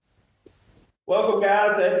Welcome,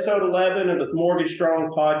 guys, to episode 11 of the Mortgage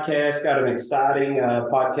Strong podcast. Got an exciting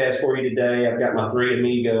podcast for you today. I've got my three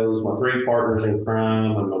amigos, my three partners in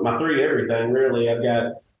crime, my three everything, really. I've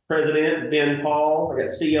got President Ben Paul, I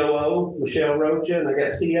got COO Michelle Rocha, and I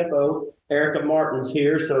got CFO Erika Martens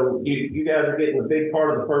here. So you guys are getting a big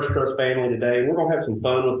part of the First Trust family today. We're going to have some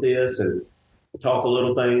fun with this and talk a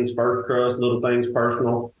little things First Trust, little things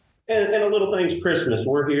personal, and a little things Christmas.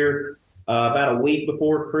 We're here about a week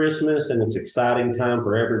before Christmas, and it's an exciting time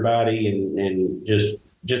for everybody, and just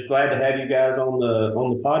glad to have you guys on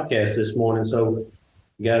the podcast this morning. So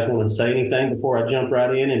you guys want to say anything before I jump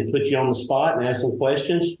right in and put you on the spot and ask some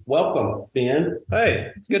questions? Welcome, Ben.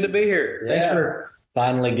 Hey, it's good to be here. Yeah. Thanks for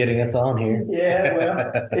finally getting us on here. Yeah,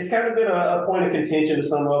 well, it's kind of been a point of contention to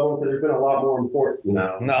some of them because there's been a lot more important.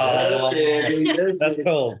 No, that's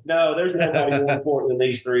cool. No, there's nobody more important than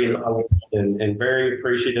these three in my world, and very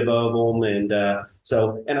appreciative of them. And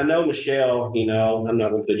and I know Michelle, I'm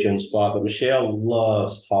not going to put you on the spot, but Michelle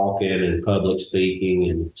loves talking and public speaking.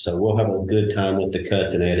 And so we'll have a good time with the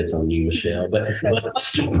cuts and edits on you, Michelle. But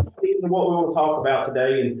let's jump into what we want to talk about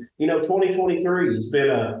today. And, 2023 has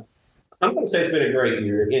been I'm going to say it's been a great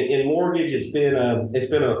year. In mortgage, it's been a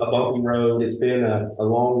bumpy road. It's been a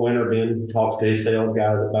long winter. Ben talks to his sales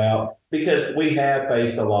guys about, because we have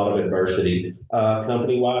faced a lot of adversity.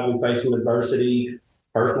 Company-wide, we faced some adversity.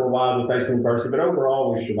 Personal-wide, we faced some adversity. But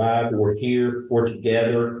overall, we survived. We're here. We're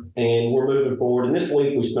together, and we're moving forward. And this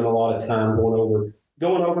week, we spent a lot of time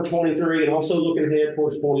going over 23 and also looking ahead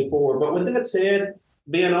towards 24. But with that said,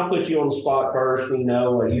 Ben, I'll put you on the spot first.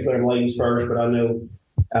 You think ladies first, but I know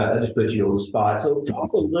I just put you on the spot. So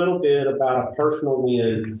talk a little bit about a personal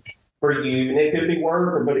win for you. And it could be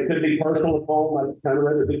work, but it could be personal at home. I'd kind of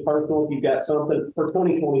rather be personal if you got something for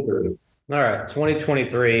 2023. All right,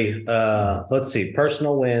 2023. Let's see.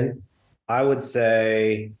 Personal win. I would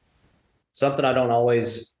say something I don't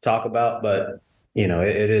always talk about, but,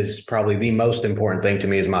 it is probably the most important thing to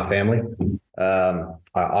me is my family. I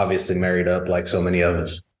obviously married up like so many of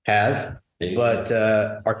us have. But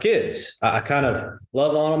our kids, I kind of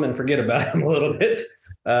love on them and forget about them a little bit.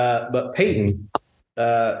 But Peyton,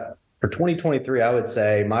 for 2023, I would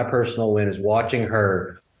say my personal win is watching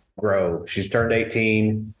her grow. She's turned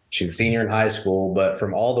 18. She's a senior in high school. But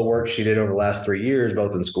from all the work she did over the last 3 years,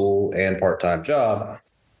 both in school and part-time job,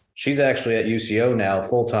 she's actually at UCO now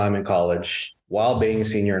full-time in college while being a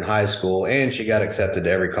senior in high school. And she got accepted to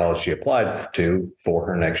every college she applied to for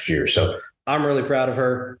her next year. So I'm really proud of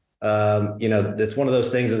her. It's one of those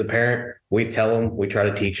things as a parent, we tell them, we try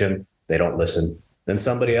to teach them, they don't listen. Then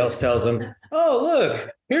somebody else tells them, oh, look,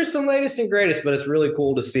 here's some latest and greatest. But it's really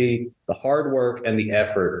cool to see the hard work and the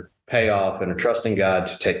effort pay off and a trusting God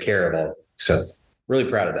to take care of all. So really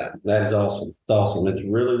proud of that. That is awesome. It's awesome. It's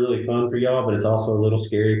really, really fun for y'all, but it's also a little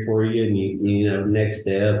scary for you. And you next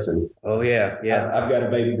steps. And oh yeah. I've got a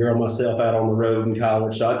baby girl myself out on the road in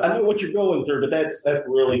college, so I know what you're going through. But that's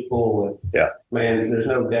really cool. And, yeah, man, there's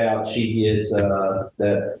no doubt she gets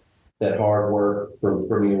that hard work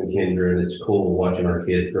from you and Kendra, and it's cool watching our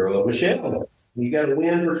kids grow up. Michelle, you got a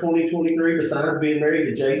win for 2023 besides being married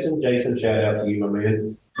to Jason. Jason, shout out to you, my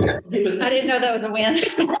man. I didn't know that was a win.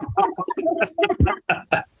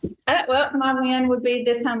 Well, my win would be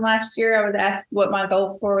this time last year, I was asked what my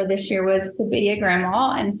goal for this year was to be a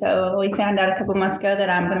grandma. And so we found out a couple months ago that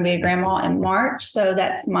I'm going to be a grandma in March. So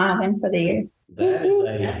that's my win for the year. That is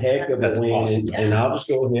a heck of a win. Awesome. And I'll just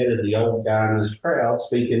go ahead as the old guy in this crowd,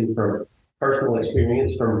 speaking from personal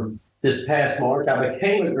experience from this past March. I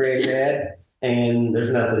became a granddad. And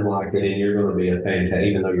there's nothing like it. And you're going to be a fantastic,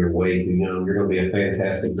 even though you're way too young, you're going to be a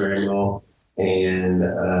fantastic grandma. And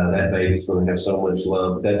that baby's going to have so much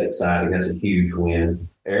love. That's exciting. That's a huge win.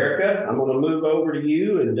 Erika, I'm going to move over to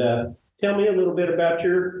you and tell me a little bit about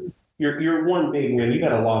your one big win. You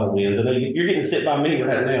got a lot of wins. I know you're getting to sit by me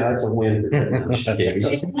right now. That's a win. That's what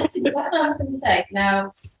I was going to say.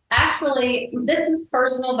 Now, actually, this is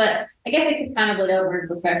personal, but I guess it could kind of bleed over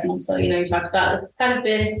into professional. So, you talked about it's kind of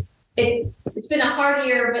been it's been a hard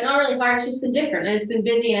year, but not really hard. It's just been different, and it's been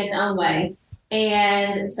busy in its own way.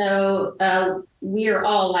 And so we are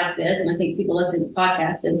all like this, and I think people listening to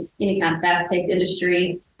podcasts in any kind of fast-paced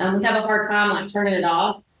industry, we have a hard time turning it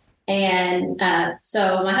off. And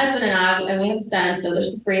so my husband and I, and we have a son, so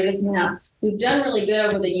there's the three of us now. We've done really good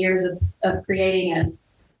over the years of creating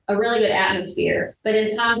a really good atmosphere. But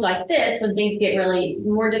in times like this, when things get really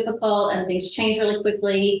more difficult and things change really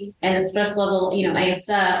quickly and the stress level, amps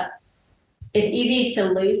up, it's easy to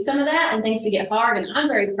lose some of that and things to get hard. And I'm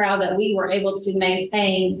very proud that we were able to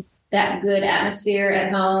maintain that good atmosphere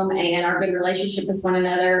at home and our good relationship with one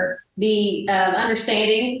another, be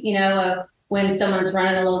understanding, of when someone's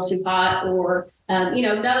running a little too hot, or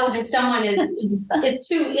know that someone is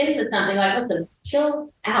too into something. Like, listen,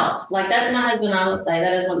 chill out. Like that, my husband, I will say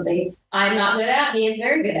that is one thing I'm not good at. He is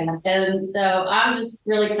very good at, and so I'm just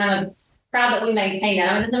really kind of proud that we maintain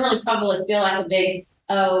that. I mean, it doesn't really probably feel like a big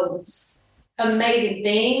amazing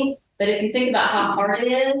thing, but if you think about how hard it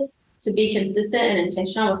is to be consistent and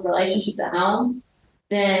intentional with relationships at home,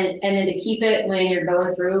 then to keep it when you're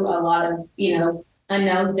going through a lot of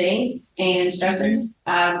unknown things and stressors,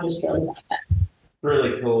 I'm just really proud of that.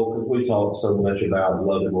 Really cool, because we talk so much about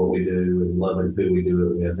loving what we do and loving who we do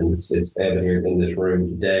it with, and it's evident in this room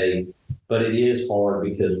today. But it is hard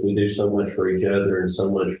because we do so much for each other and so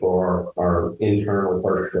much for our internal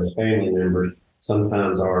First Trust family members.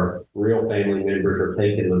 Sometimes our real family members are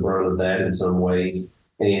taking the brunt of that in some ways.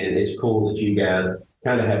 And it's cool that you guys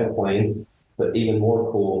kind of have a plan, but even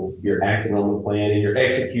more cool, you're acting on the plan and you're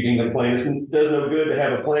executing the plan. It does no good to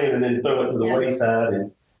have a plan and then throw it to the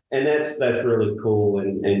wayside. And that's really cool.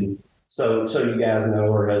 And so you guys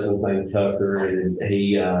know her husband's named Tucker, and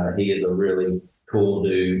he is a really cool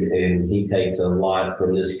dude, and he takes a lot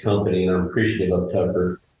from this company, and I'm appreciative of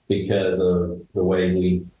Tucker because of the way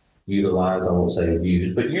we utilize, I won't say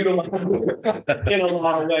abuse, but utilize in a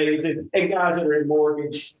lot of ways. And guys that are in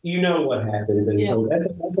mortgage, you know what happens. And so that's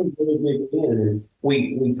a really big thing. And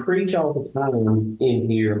we preach all the time in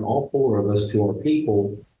here, all four of us, to our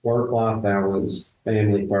people, work-life balance,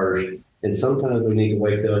 family first. And sometimes we need to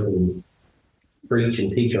wake up and preach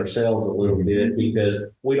and teach ourselves a little bit, because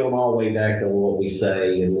we don't always act on what we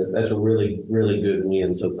say. And that's a really, really good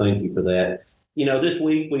win. So thank you for that. This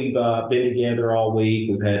week we've been together all week.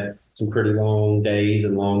 We've had some pretty long days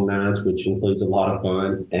and long nights, which includes a lot of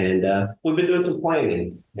fun. And we've been doing some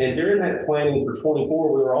planning. And during that planning for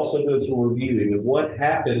 24, we were also doing some reviewing of what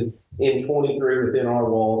happened in 23 within our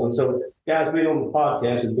walls. And so, guys, being on the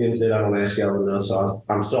podcast, as Ben said, I don't ask y'all enough, so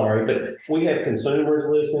I'm sorry. But we have consumers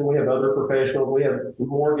listening. We have other professionals. We have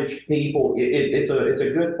mortgage people. It's a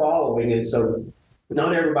good following. And so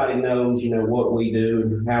not everybody knows, what we do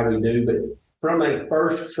and how we do. But from a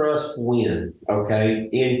First Trust win, okay,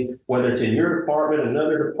 in whether it's in your department,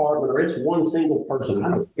 another department, or it's one single person, I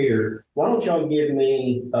don't care. Why don't y'all give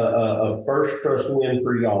me a First Trust win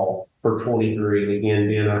for y'all for 23? And again,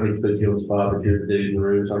 Ben, I hate to put you on the spot, but you're the dude in the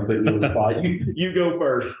room, so I'm putting you on the spot. You go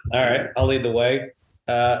first. All right, I'll lead the way.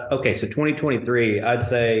 Okay, so 2023, I'd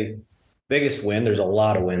say biggest win. There's a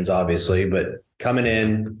lot of wins, obviously, but coming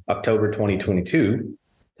in October 2022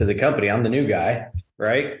 to the company, I'm the new guy.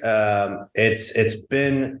 Right. It's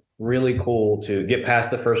been really cool to get past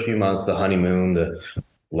the first few months, the honeymoon, the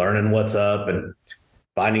learning what's up and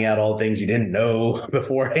finding out all the things you didn't know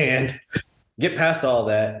beforehand. Get past all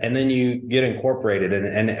that, and then you get incorporated,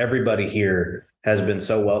 and everybody here has been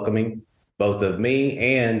so welcoming, both of me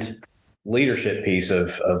and leadership piece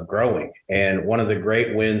of growing. And one of the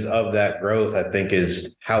great wins of that growth, I think,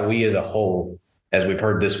 is how we as a whole, as we've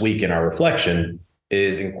heard this week in our reflection,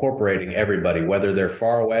 is incorporating everybody, whether they're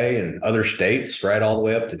far away in other states, right, all the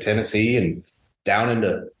way up to Tennessee and down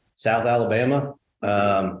into South Alabama.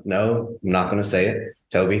 No, I'm not going to say it,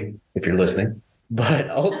 Toby, if you're listening. But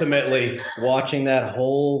ultimately, watching that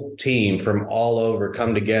whole team from all over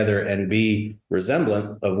come together and be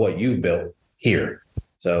resemblant of what you've built here.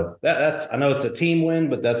 So that's, I know it's a team win,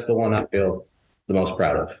 but that's the one I feel the most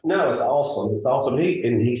proud of. No, it's awesome. It's awesome.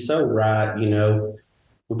 He's so right,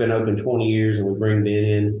 We've been open 20 years, and we bring Ben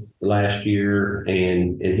in last year,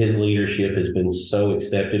 and his leadership has been so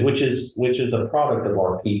accepted, which is a product of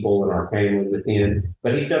our people and our family within.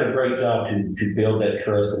 But he's done a great job to build that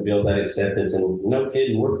trust and build that acceptance. And no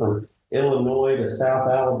kidding, we're from Illinois to South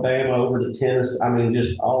Alabama over to Tennessee. I mean,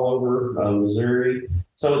 just all over Missouri.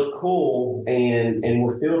 So it's cool, and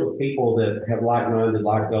we're filled with people that have like-minded,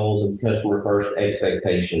 like goals, and customer-first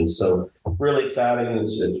expectations. So really exciting,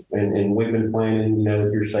 and we've been planning,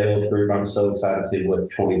 with your sales group. I'm so excited to see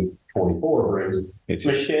what 2024 brings.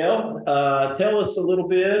 Michelle, tell us a little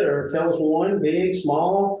bit, or tell us one, big,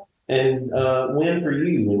 small, and win for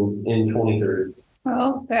you in 23.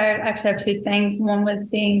 Well, I actually have two things. One was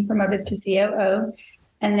being promoted to COO,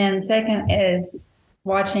 and then second is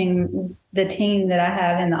watching the team that I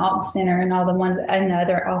have in the Ops Center and all the ones in the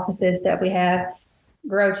other offices that we have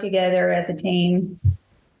grow together as a team,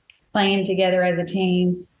 playing together as a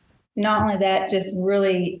team. Not only that, just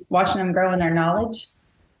really watching them grow in their knowledge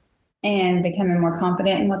and becoming more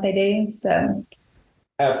confident in what they do. So,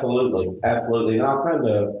 absolutely. And I'll kind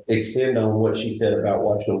of extend on what she said about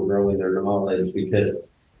watching them grow in their knowledge, because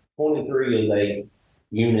 23 is a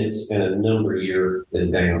units and a number year is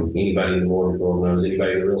down. Anybody in the mortgage world knows,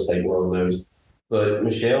 anybody in the real estate world knows. But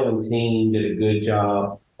Michelle and team did a good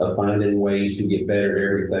job of finding ways to get better at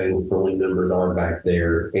everything for when members are back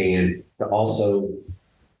there, and to also,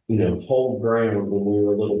 hold ground when we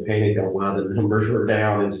were a little panicked on why the numbers were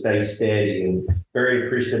down and stay steady. And very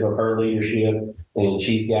appreciative of her leadership. And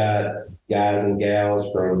she's got guys and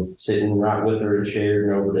gals from sitting right with her in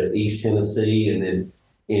Sheridan over to East Tennessee, and then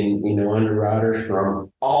underwriters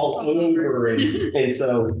from all over. And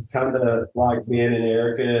so kind of like Ben and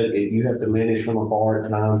Erika, if you have to manage from afar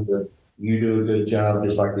at times, but you do a good job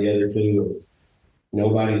just like the other two.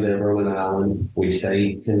 Nobody's ever on an island. We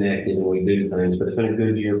stay connected and we do things, but it's been a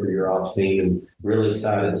good year for your ops team, and really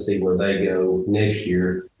excited to see where they go next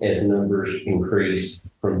year as numbers increase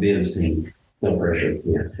from Ben's team. No pressure.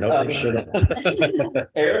 Yeah. No pressure.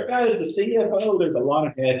 Erika is the CFO. There's a lot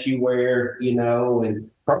of hats you wear, and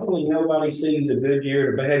probably nobody sees a good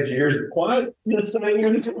year and a bad year quite the same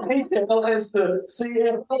in detail as the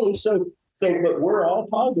CFO. So, but we're all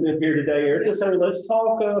positive here today, Erika. So let's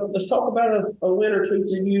talk about a win or two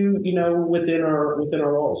for you, within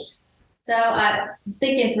our roles. So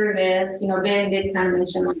thinking through this, Ben did kind of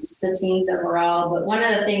mention like just the teams overall, but one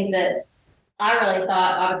of the things that I really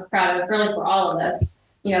thought I was proud of, really for all of us,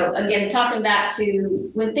 again, talking back to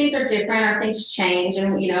when things are different or things change,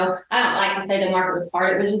 and, I don't like to say the market was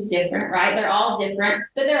hard, it was just different, right? They're all different,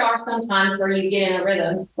 but there are some times where you get in a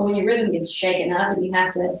rhythm, but when your rhythm gets shaken up and you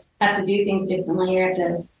have to do things differently, you have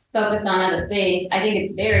to focus on other things. I think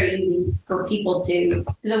it's very easy for people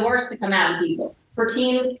the worst to come out in people. For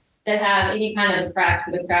teams that have any kind of cracks,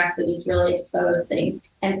 for the cracks that just really expose things.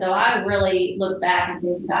 And so I really look back and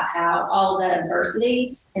think about how all of that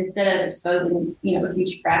adversity, instead of exposing,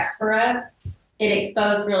 huge cracks for us, it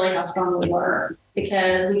exposed really how strong we were.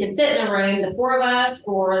 Because we could sit in a room, the four of us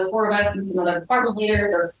and some other department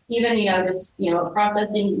leaders, or even, just, a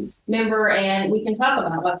processing member, and we can talk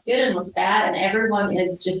about what's good and what's bad. And everyone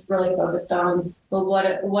is just really focused on, well, what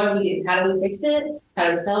do we do? How do we fix it? How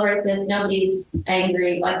do we celebrate this? Nobody's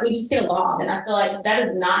angry. Like, we just get along. And I feel like that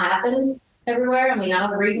does not happen everywhere. I mean,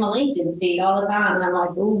 I read my LinkedIn feed all the time, and I'm like,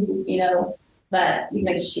 ooh, but it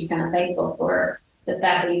makes you kind of thankful for the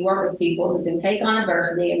fact that you work with people who can take on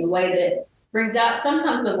adversity in the way that it brings out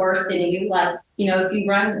sometimes the worst in you. Like, if you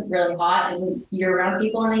run really hot and you're around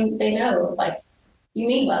people and they know, like, you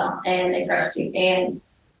mean well and they trust you. And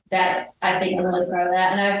that, I think I'm really proud of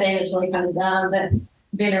that. Another thing that's really kind of dumb, but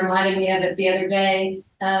Ben reminded me of it the other day.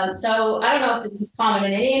 So I don't know if this is common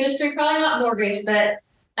in any industry, probably not mortgage, but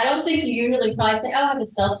I don't think you usually probably say, I have a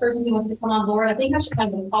salesperson who wants to come on board. I think I should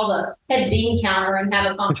have them call the head bean counter and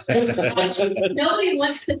have a conversation. Nobody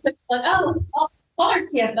wants to like, call our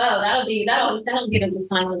CFO. That'll get us to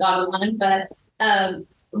sign the dotted line. But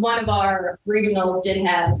one of our regionals did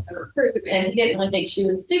have a recruit, and he didn't really think she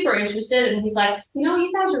was super interested. And he's like,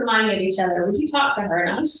 you guys remind me of each other. Would you talk to her?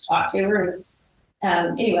 And I just talked to her.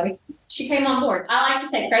 And anyway, she came on board. I like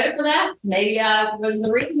to take credit for that. Maybe I was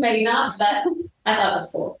the reason, maybe not, but I thought it was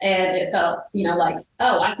cool. And it felt, like,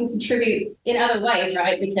 oh, I can contribute in other ways,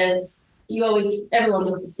 right? Because everyone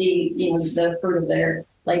wants to see, the fruit of their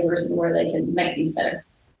labors and where they can make these better.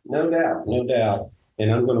 No doubt.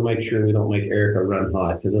 And I'm going to make sure we don't make Erika run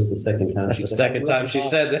hot, because that's the second time. That's the second time she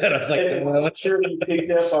said that. I was like, I'm not sure you picked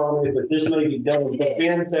up on it, but this may be done. But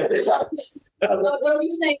Ben said it. What were you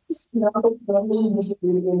saying?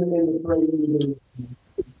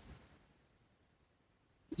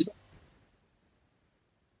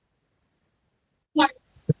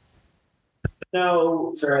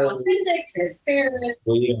 No,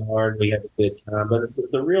 we had a good time.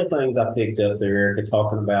 But the real things I picked up there, Erika,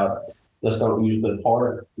 talking about, let's not use the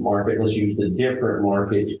hard market, let's use the different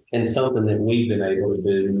market, and something that we've been able to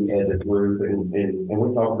do as a group. And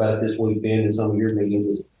we talked about it this weekend in some of your meetings,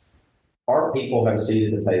 is our people have a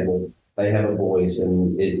seat at the table. They have a voice,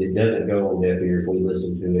 and it doesn't go on deaf ears. We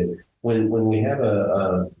listen to it. When we have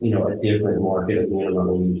a different market, again, I'm not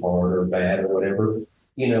going to use hard or bad or whatever,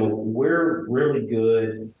 we're really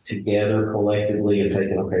good together collectively and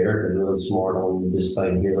taking, okay, Erika's really smart on this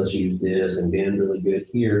thing here, let's use this, and Ben's really good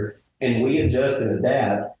here. And we adjust and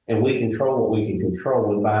adapt, and we control what we can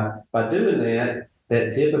control. And by doing that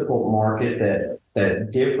difficult market,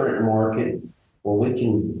 that different market, well, we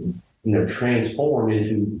can, transform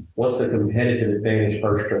into what's the competitive advantage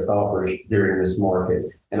First Trust offers during this market.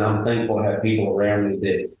 And I'm thankful to have people around me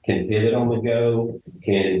that can pivot on the go,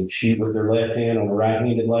 can shoot with their left hand on a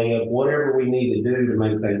right-handed layup, whatever we need to do to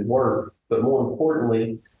make things work. But more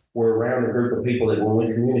importantly, we're around a group of people that when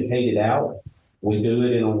we communicate it out, we do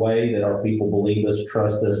it in a way that our people believe us,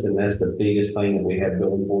 trust us, and that's the biggest thing that we have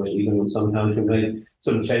going for us. Even when sometimes we make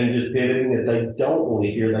some changes, pivoting that they don't want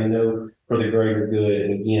to hear, they know for the greater good.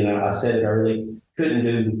 And again, I said it early, couldn't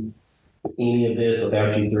do any of this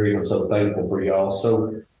without you three. I'm so thankful for y'all.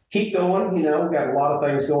 So keep going. You know, got a lot of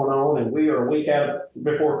things going on, and we are a week out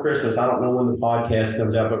before Christmas. I don't know when the podcast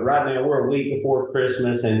comes out, but right now we're a week before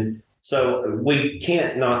Christmas, and so we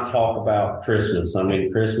can't not talk about Christmas. I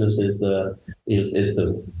mean, Christmas is the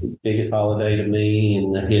biggest holiday to me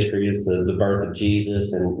in the history of the birth of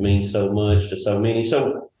Jesus, and it means so much to so many.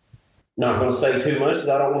 So not going to say too much because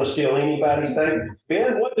I don't want to steal anybody's thing.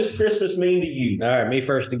 Ben, what does Christmas mean to you? All right, me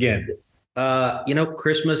first again.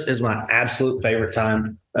 Christmas is my absolute favorite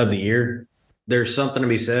time of the year. There's something to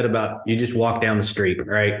be said about you just walk down the street,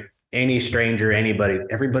 right? Any stranger, anybody,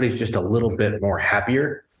 everybody's just a little bit more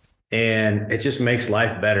happier. And it just makes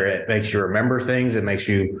life better. It makes you remember things. It makes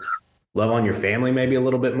you love on your family maybe a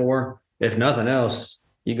little bit more. If nothing else,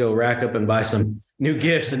 you go rack up and buy some new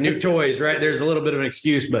gifts and new toys, right? There's a little bit of an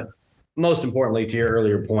excuse, but most importantly, to your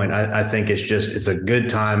earlier point, I think it's a good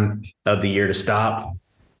time of the year to stop,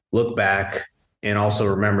 look back, and also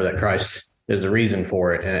remember that Christ is the reason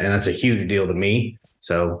for it. And that's a huge deal to me.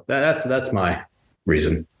 So that's my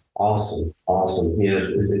reason. Awesome. Yeah,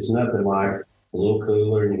 it's nothing like a little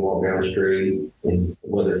cooler and you walk down the street, and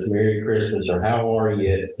whether it's Merry Christmas or how are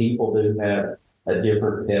you, people do have a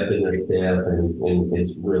different pep in their step, and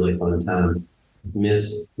it's really fun time.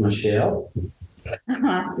 Miss Michelle?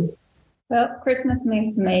 Well, Christmas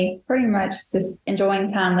means to me pretty much just enjoying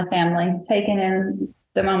time with family, taking in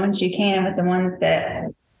the moments you can with the ones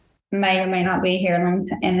that may or may not be here long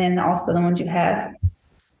and then also the ones you have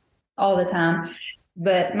all the time.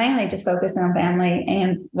 But mainly just focusing on family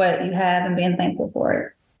and what you have and being thankful for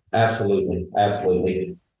it. Absolutely. As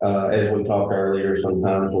we talked earlier,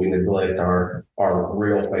 sometimes we neglect our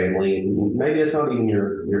real family. Maybe it's not even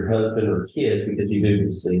your husband or kids because you do get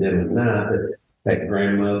to see them at night, but that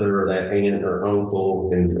grandmother or that aunt or uncle,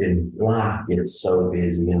 and life gets so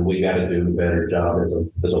busy, and we got to do a better job as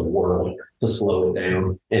a world to slow it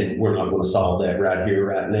down. And we're not going to solve that right here,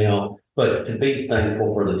 right now. But to be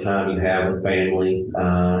thankful for the time you have with family, you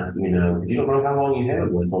don't know how long you have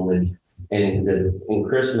with them, and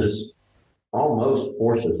Christmas almost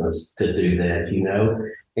forces us to do that,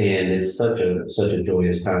 and it's such a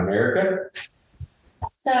joyous time. Erika?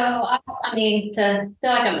 So, I mean, to feel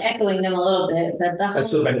like I'm echoing them a little bit, but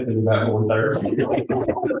That's what makes me about 1/3.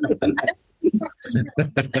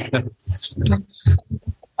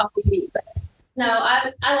 No,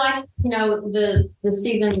 I like, the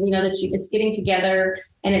season, that it's getting together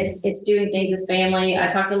and it's doing things with family. I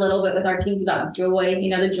talked a little bit with our teams about joy,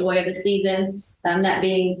 the joy of the season, that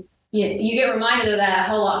being, you get reminded of that a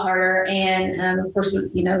whole lot harder. And of course,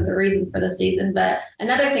 the reason for the season. But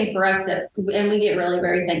another thing for us and we get really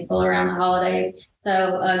very thankful around the holidays.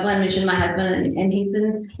 So Glenn mentioned my husband, and he's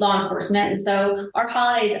in law enforcement. And so our all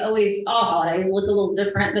holidays look a little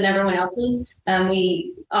different than everyone else's.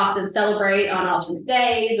 We often celebrate on alternate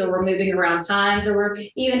days, or we're moving around times, or we're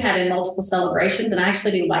even having multiple celebrations. And I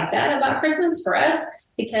actually do like that about Christmas for us,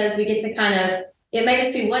 because we get to it may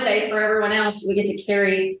just be one day for everyone else, but we get to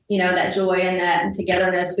carry, that joy and that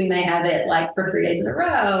togetherness. We may have it like for 3 days in a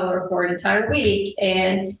row or for an entire week.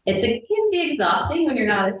 And it can be exhausting when you're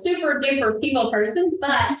not a super duper people person,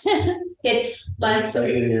 but it's fun.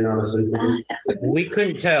 We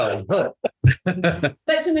couldn't tell. But to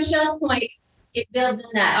Michelle's point, it builds in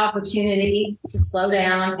that opportunity to slow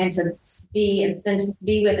down and to be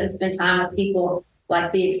with and spend time with people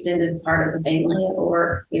like the extended part of the family,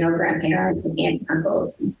 or, grandparents and aunts and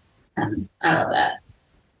uncles. I love that.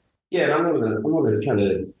 Yeah, and I'm going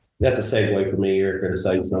to that's a segue for me, Erika, to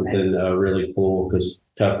say something really cool, because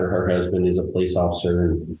Tucker, her husband, is a police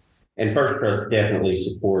officer, and First Trust definitely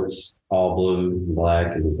supports all blue and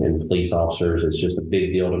black and police officers. It's just a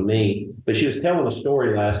big deal to me. But she was telling a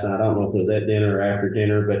story last night. I don't know if it was at dinner or after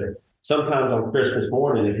dinner, but sometimes on Christmas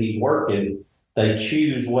morning, if he's working, they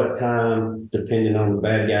choose what time, depending on the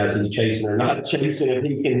bad guys he's chasing or not chasing, if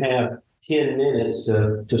he can have 10 minutes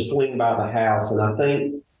to swing by the house. And I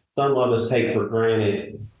think some of us take for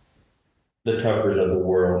granted the Tuckers of the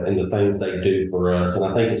world and the things they do for us. And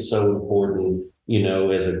I think it's so important,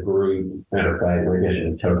 as a group. Matter of fact, we're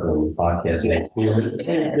getting a Tucker on the podcast next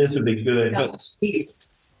year. This would be good. But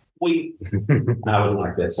I would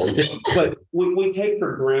like that. But we take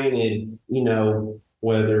for granted,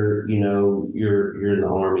 whether, you're in the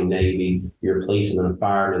Army, Navy, you're a policeman, a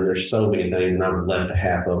fireman, there's so many things, and I've left a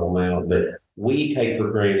half of them out, but we take for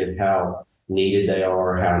granted how needed they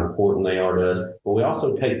are, how important they are to us, but we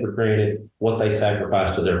also take for granted what they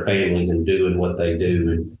sacrifice to their families and doing what they do.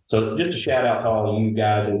 And so just a shout out to all of you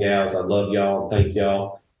guys and gals. I love y'all. Thank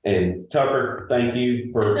y'all. And Tucker, thank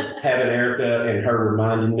you for having Erika and her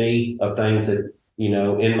reminding me of things that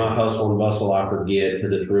in my hustle and bustle, I forget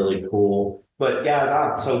because it's really cool. But guys,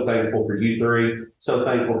 I'm so thankful for you three. So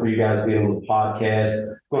thankful for you guys being on the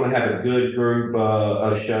podcast. Going to have a good group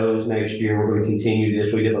of shows next year. We're going to continue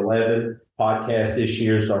this. We did 11 podcasts this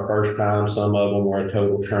year. It's our first time. Some of them were a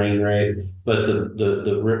total train wreck. But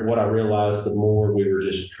what I realized, the more we were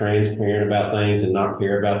just transparent about things and not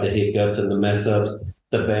care about the hiccups and the mess ups,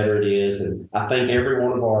 the better it is. And I think every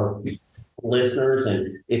one of our listeners,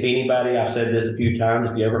 and if anybody, I've said this a few times,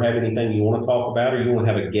 if you ever have anything you want to talk about or you want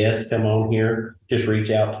to have a guest come on here, just reach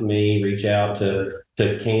out to me, reach out to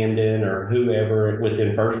Camden or whoever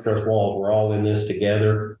within First Trust walls. We're all in this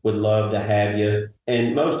together. Would love to have you.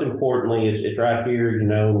 And most importantly, it's right here,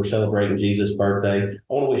 we're celebrating Jesus' birthday. I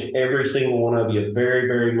want to wish every single one of you a very,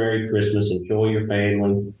 very Merry Christmas. Enjoy your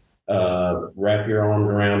family. Wrap your arms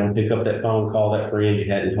around them, pick up that phone, call that friend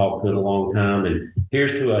you hadn't talked to in a long time. And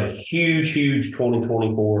here's to a huge, huge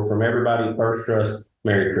 2024 from everybody at First Trust.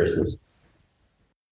 Merry Christmas.